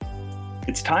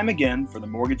It's time again for the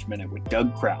Mortgage Minute with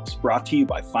Doug Kraus, brought to you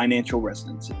by Financial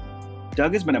Residency.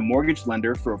 Doug has been a mortgage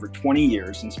lender for over 20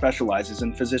 years and specializes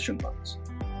in physician loans.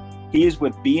 He is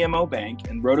with BMO Bank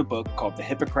and wrote a book called The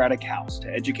Hippocratic House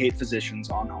to educate physicians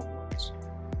on home loans.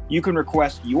 You can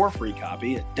request your free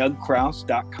copy at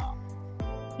dougkraus.com.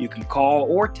 You can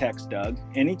call or text Doug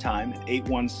anytime at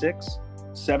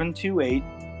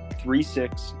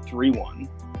 816-728-3631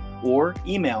 or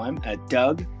email him at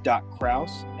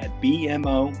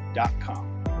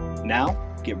doug.kraus@bmo.com.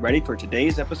 Now, get ready for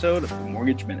today's episode of the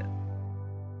Mortgage Minute.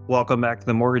 Welcome back to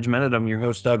the Mortgage Minute. I'm your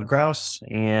host, Doug Kraus,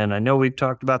 and I know we've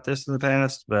talked about this in the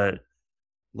past, but a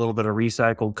little bit of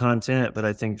recycled content, but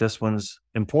I think this one's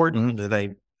important that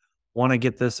I want to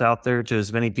get this out there to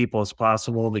as many people as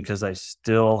possible because I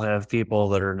still have people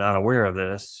that are not aware of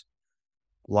this.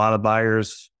 A lot of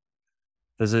buyers,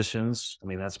 physicians,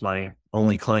 that's my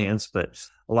only clients, but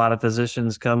a lot of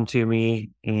physicians come to me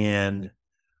and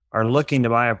are looking to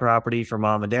buy a property for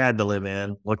mom and dad to live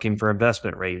in, looking for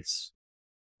investment rates.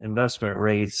 Investment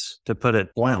rates, to put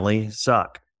it bluntly,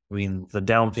 suck. The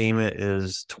down payment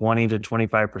is 20 to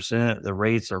 25%. The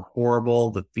rates are horrible.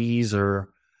 The fees are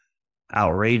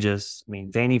outrageous.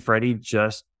 Fannie Freddie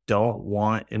just don't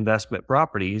want investment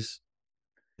properties.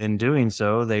 In doing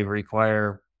so, they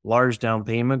require large down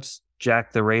payments,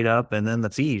 jack the rate up, and then the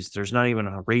fees. There's not even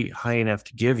a rate high enough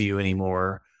to give you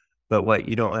anymore, but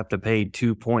you don't have to pay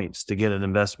 2 points to get an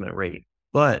investment rate.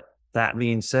 But that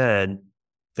being said,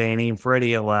 Fannie and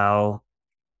Freddie allow,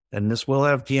 and this will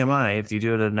have PMI if you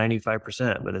do it at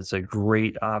 95%, but it's a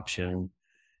great option.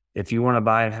 If you want to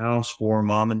buy a house for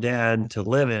mom and dad to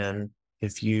live in,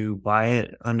 if you buy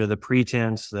it under the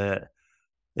pretense that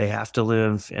they have to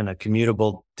live in a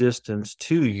commutable distance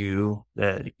to you,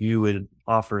 that you would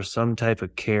offer some type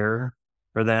of care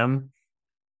for them,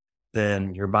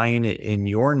 then you're buying it in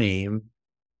your name.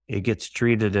 It gets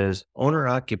treated as owner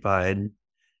occupied,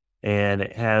 and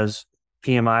it has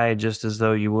PMI just as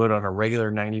though you would on a regular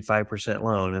 95%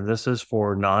 loan. And this is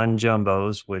for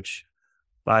non-jumbos, which,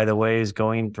 by the way, is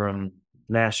going from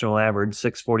national average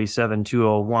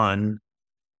 647,201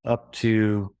 up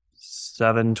to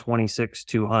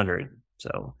 726,200.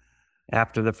 So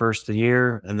after the first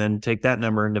year, and then take that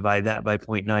number and divide that by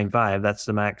 0.95, that's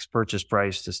the max purchase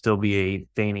price to still be a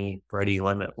Fannie Freddie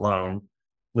limit loan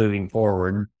moving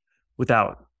forward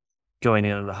without going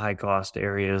into the high cost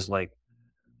areas like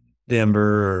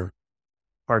Denver or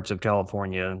parts of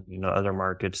California, other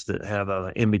markets that have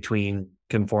a in-between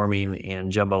conforming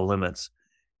and jumbo limits.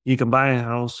 You can buy a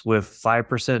house with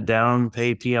 5% down,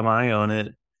 pay PMI on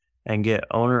it, and get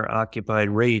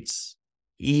owner-occupied rates,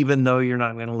 even though you're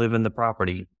not going to live in the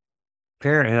property.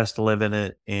 Parent has to live in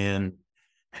it and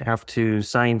have to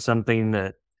sign something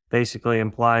that basically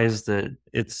implies that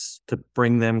it's to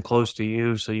bring them close to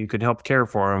you so you could help care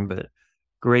for them, but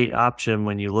great option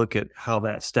when you look at how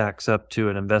that stacks up to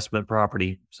an investment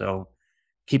property. So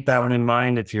keep that one in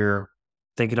mind if you're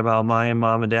thinking about buying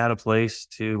mom and dad a place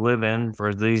to live in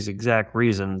for these exact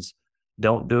reasons.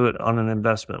 Don't do it on an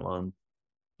investment loan.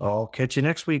 I'll catch you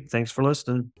next week. Thanks for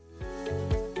listening.